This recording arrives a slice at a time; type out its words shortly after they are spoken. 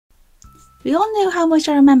We all knew how much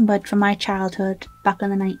I remembered from my childhood back in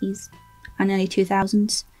the 90s and early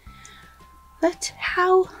 2000s. But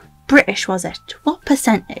how British was it? What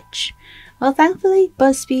percentage? Well, thankfully,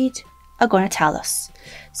 BuzzFeed are going to tell us.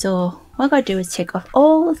 So what I got to do is tick off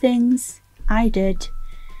all the things I did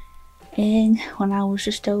when I was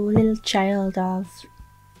just a little child of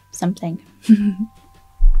something.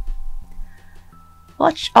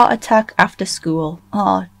 Watch Art Attack after school.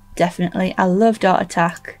 Oh, definitely. I loved Art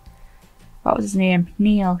Attack. What was his name?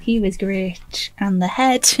 Neil. He was great. And the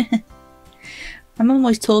head. My mum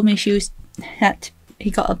always told me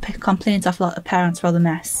he got complaints off a lot of parents for the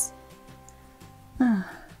mess.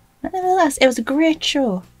 But nevertheless, it was a great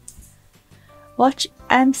show. Watch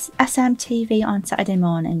SMTV on Saturday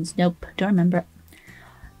mornings. Nope, don't remember it.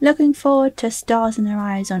 Looking forward to Stars in Their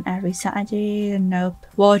Eyes on every Saturday. Nope.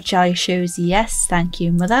 Wore jelly shoes. Yes, thank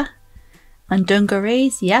you, mother. And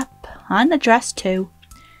dungarees. Yep. And a dress too.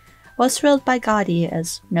 Was thrilled by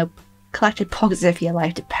gladiators. Nope. Collected pogs if your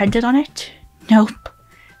life depended on it. Nope.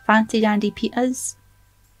 Fancied Andy Peters.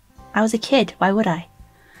 I was a kid. Why would I?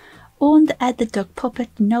 Owned Ed the Duck puppet.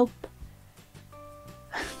 Nope.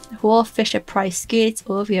 Wore Fisher Price skates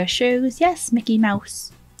over your shoes. Yes, Mickey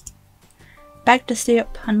Mouse. Begged to stay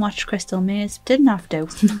up and watch Crystal Maze. Didn't have to.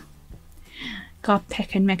 Got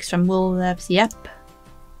pick and mix from Woolworths. Yep.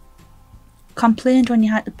 Complained when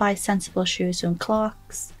you had to buy sensible shoes from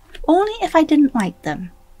Clark's. Only if I didn't like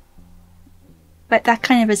them. But that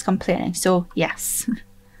kind of is complaining, so yes.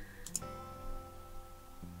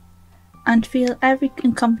 And feeling very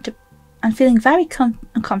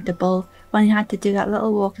uncomfortable when you had to do that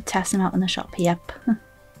little walk to test them out in the shop. Yep.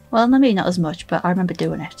 Well, maybe not as much, but I remember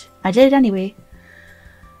doing it. I did it anyway.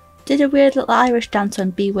 Did a weird little Irish dance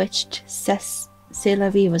on Bewitched. C'est la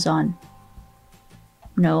vie was on.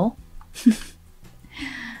 No.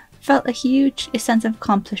 Felt a huge sense of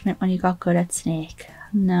accomplishment when you got good at Snake.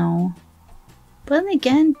 No. But then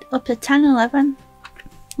again, up to 10, 11,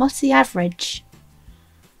 what's the average?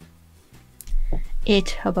 8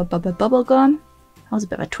 Hubba Bubba Bubble Gum. That was a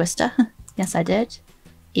bit of a twister. Yes, I did.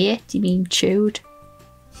 8, you mean chewed?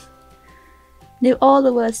 Knew all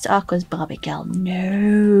the words to Aqua's Barbie Girl.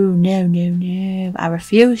 No. I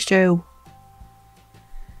refused to.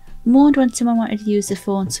 Mourned when someone wanted to use the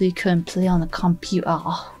phone so he couldn't play on the computer.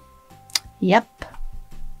 Yep.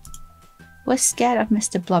 Was scared of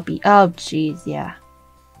Mr. Blobby. Oh jeez, yeah.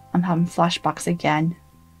 I'm having flashbacks again.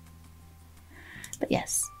 But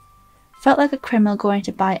yes. Felt like a criminal going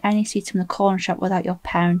to buy any sweets from the corner shop without your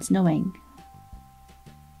parents knowing.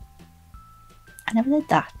 I never did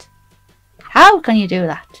that. How can you do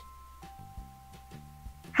that?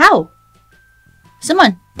 How?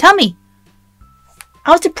 Someone, tell me.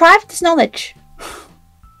 I was deprived of this knowledge.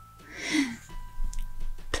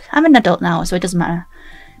 I'm an adult now, so it doesn't matter.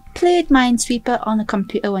 Played Minesweeper on the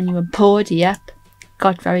computer when you were bored, yep.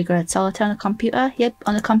 Got very good at solitaire on the computer, yep,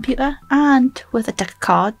 on the computer. And with a deck of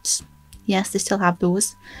cards. Yes, they still have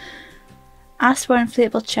those. Asked for an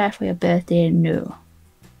inflatable chair for your birthday, no.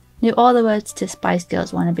 Knew all the words to Spice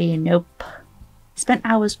Girls Wannabe, nope. Spent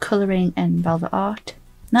hours colouring in velvet art.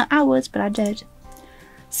 Not hours, but I did.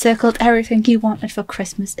 Circled everything you wanted for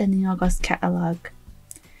Christmas in the August catalogue.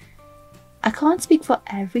 I can't speak for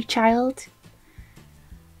every child,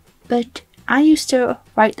 but I used to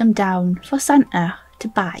write them down for Santa to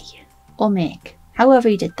buy or make, however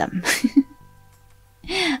he did them.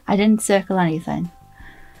 I didn't circle anything.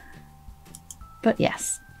 But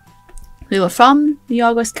yes, we were from the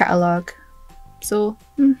August catalogue, so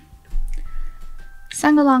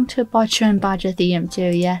sang along to Bodger and Badger theme too,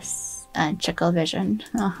 yes, and Chucklevision,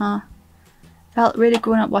 Felt really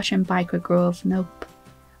grown up watching Biker Grove, nope.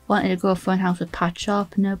 Wanted to go Funhouse with Pat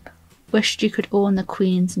Sharp, nope. Wished you could own the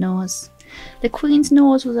Queen's Nose. The Queen's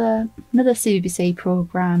Nose was another CBBC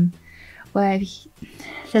programme where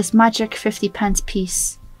there's magic 50p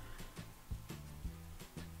piece.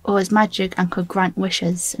 Or was magic and could grant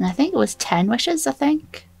wishes, and I think it was 10 wishes, I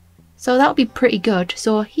think. So that would be pretty good.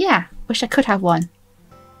 So yeah, wish I could have one.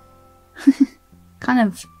 Kind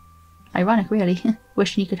of ironic really.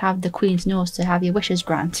 Wishing you could have the Queen's Nose to have your wishes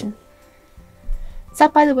granted.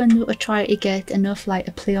 Sat by the window to try to get enough light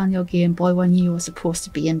to play on your Game Boy when you were supposed to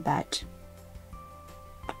be in bed.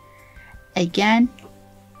 Again,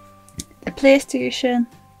 the PlayStation.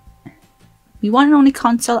 My one and only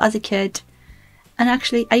console as a kid. And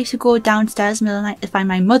actually, I used to go downstairs in the middle of the night to find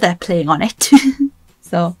my mother playing on it.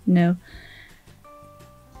 So, no.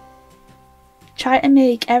 Try to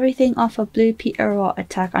make everything off of Blue Peter or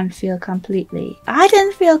Attack and fail completely. I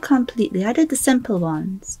didn't fail completely. I did the simple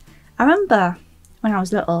ones. I remember when I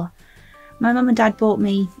was little, my mum and dad bought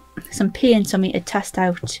me some paint for me to test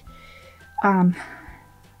out it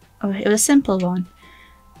was a simple one.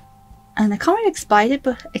 And I can't really explain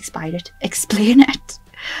it.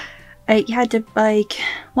 You had to like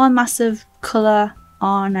one massive colour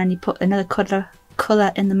on, and you put another colour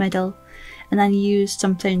in the middle, and then you used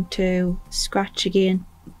something to scratch again,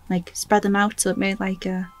 like spread them out so it made like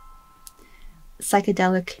a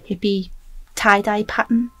psychedelic hippie tie-dye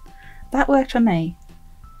pattern. That worked for me,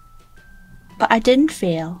 but I didn't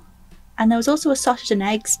fail. And there was also a sausage and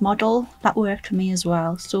eggs model that worked for me as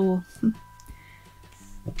well. So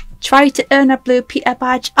try to earn a Blue Peter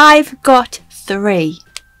badge. I've got 3.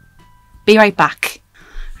 Be right back.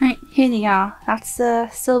 Right, here they are. That's the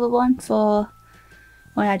silver one for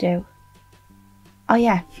what I do. Oh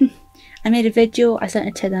yeah, I made a video, I sent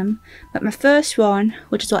it to them. But my first one,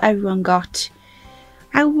 which is what everyone got,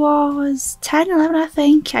 I was 10, 11 I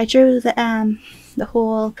think. I drew the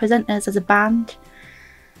whole presenters as a band.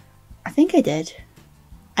 I think I did.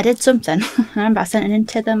 I did something. I remember I sent it in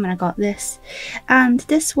to them and I got this. And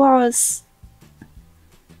this was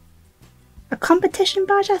a competition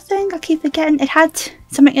badge, I think. I keep forgetting. It had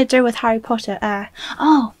something to do with Harry Potter.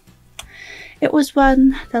 Oh, it was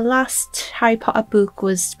when the last Harry Potter book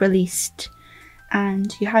was released,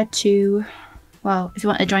 and you had to, well, if you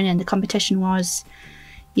wanted to join in, the competition was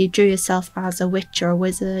you drew yourself as a witch or a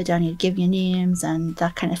wizard and you'd give your names and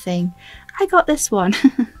that kind of thing. I got this one.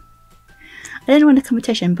 I didn't win the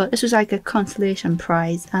competition, but this was like a consolation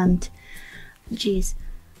prize, and geez,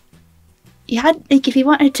 you had, like, if you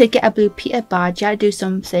wanted to get a Blue Peter badge, you had to do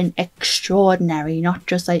something extraordinary, not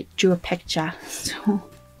just like draw a picture. So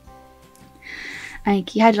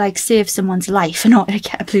like you had to like save someone's life in order to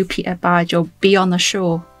get a Blue Peter badge or be on the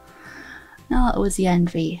show. No, it was the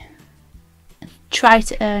envy. Tried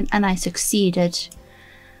to earn, and I succeeded.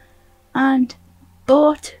 And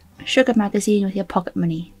bought Sugar magazine with your pocket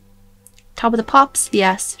money. Top of the pops,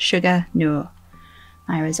 yes. Sugar, no.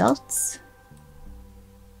 My results.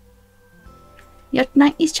 Your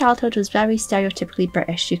 90s childhood was very stereotypically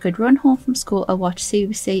British. You could run home from school or watch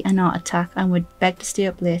CBC and Art Attack, and would beg to stay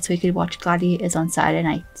up late so you could watch Gladiators on Saturday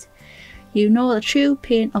night. You know the true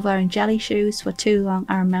pain of wearing jelly shoes for too long.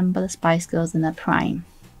 I remember the Spice Girls in their prime.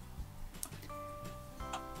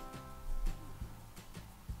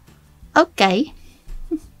 Okay.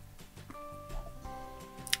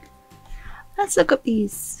 Let's look up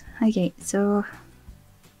these. Okay, so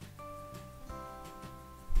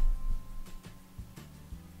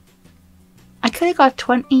I could have got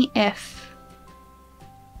 20 if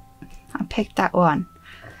I picked that one,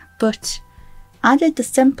 but I did the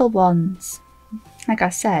simple ones, like I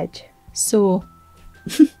said, so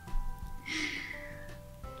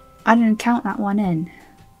I didn't count that one in,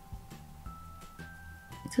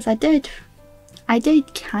 because I did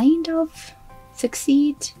kind of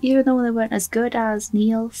succeed, even though they weren't as good as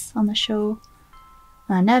Neil's on the show.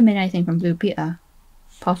 And I never made anything from Blue Peter,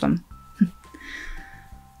 apart from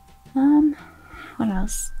what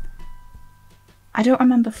else? I don't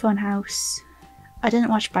remember Funhouse. I didn't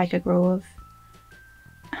watch Biker Grove.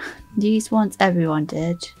 These ones everyone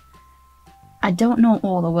did. I don't know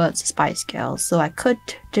all the words of Spice Girls, so I could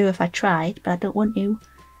do if I tried, but I don't want to.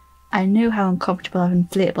 I knew how uncomfortable an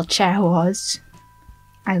inflatable chair was.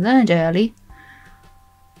 I learned early.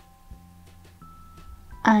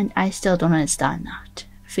 And I still don't understand that.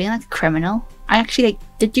 I feel like a criminal. I actually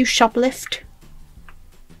did you shoplift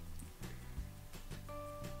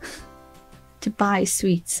to buy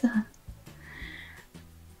sweets?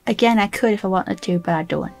 Again, I could if I wanted to, but I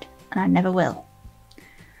don't. And I never will.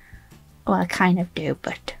 Well, I kind of do,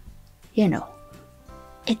 but you know.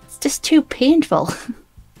 It's just too painful.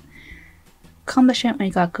 Accomplishment when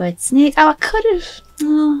you got good. Snake, oh, I could have.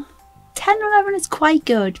 Oh, 10 or 11 is quite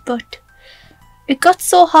good, but it got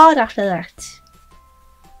so hard after that.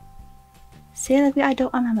 Sailor Beat, I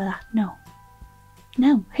don't remember that. No.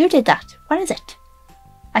 No. Who did that? What is it?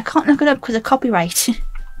 I can't look it up because of copyright.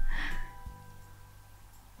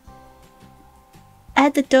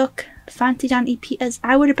 Ed the Duck, Fancy Auntie Peters.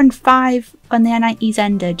 I would have been 5 when the 90s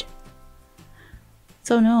ended.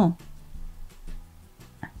 So no.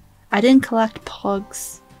 I didn't collect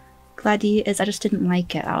Pogs, Gladiators, I just didn't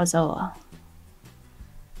like it, that was all.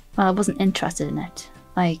 Well, I wasn't interested in it.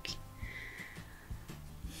 Like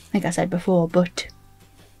I said before, but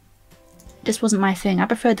it just wasn't my thing. I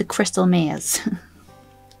preferred the Crystal Maze.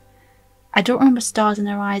 I don't remember Stars in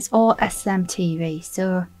Their Eyes or SMTV,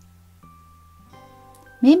 so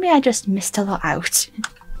maybe I just missed a lot out.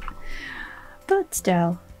 But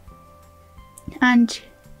still. And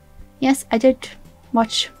yes, I did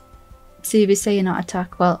watch CBC and Art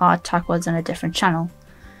Attack. Well, Art Attack was on a different channel.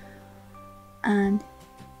 And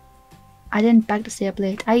I didn't beg to stay up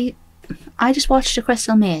late. I just watched The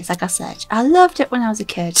Crystal Maze, like I said. I loved it when I was a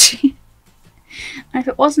kid. And if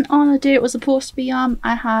it wasn't on the day it was supposed to be on,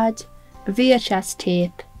 I had a VHS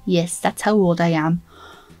tape. Yes, that's how old I am.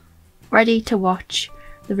 Ready to watch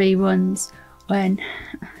the reruns when...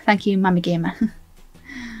 Thank you, Mama Gamer.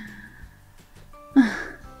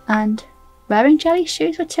 And wearing jelly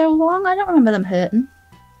shoes for too long? I don't remember them hurting.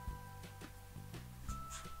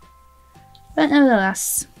 But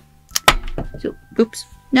nevertheless... So, oops.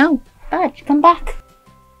 No, badge, come back.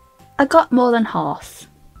 I got more than half,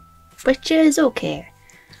 which is okay.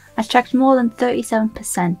 I checked more than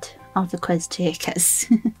 37% of the quiz takers.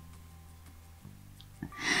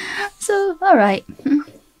 So, alright.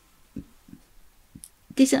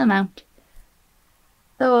 Decent amount.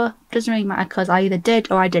 Though it doesn't really matter because I either did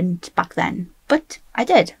or I didn't back then. But I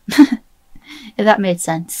did. If that made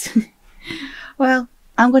sense. Well,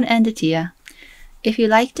 I'm going to end it here. If you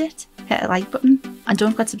liked it, hit a like button and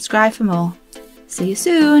don't forget to subscribe for more. See you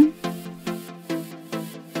soon!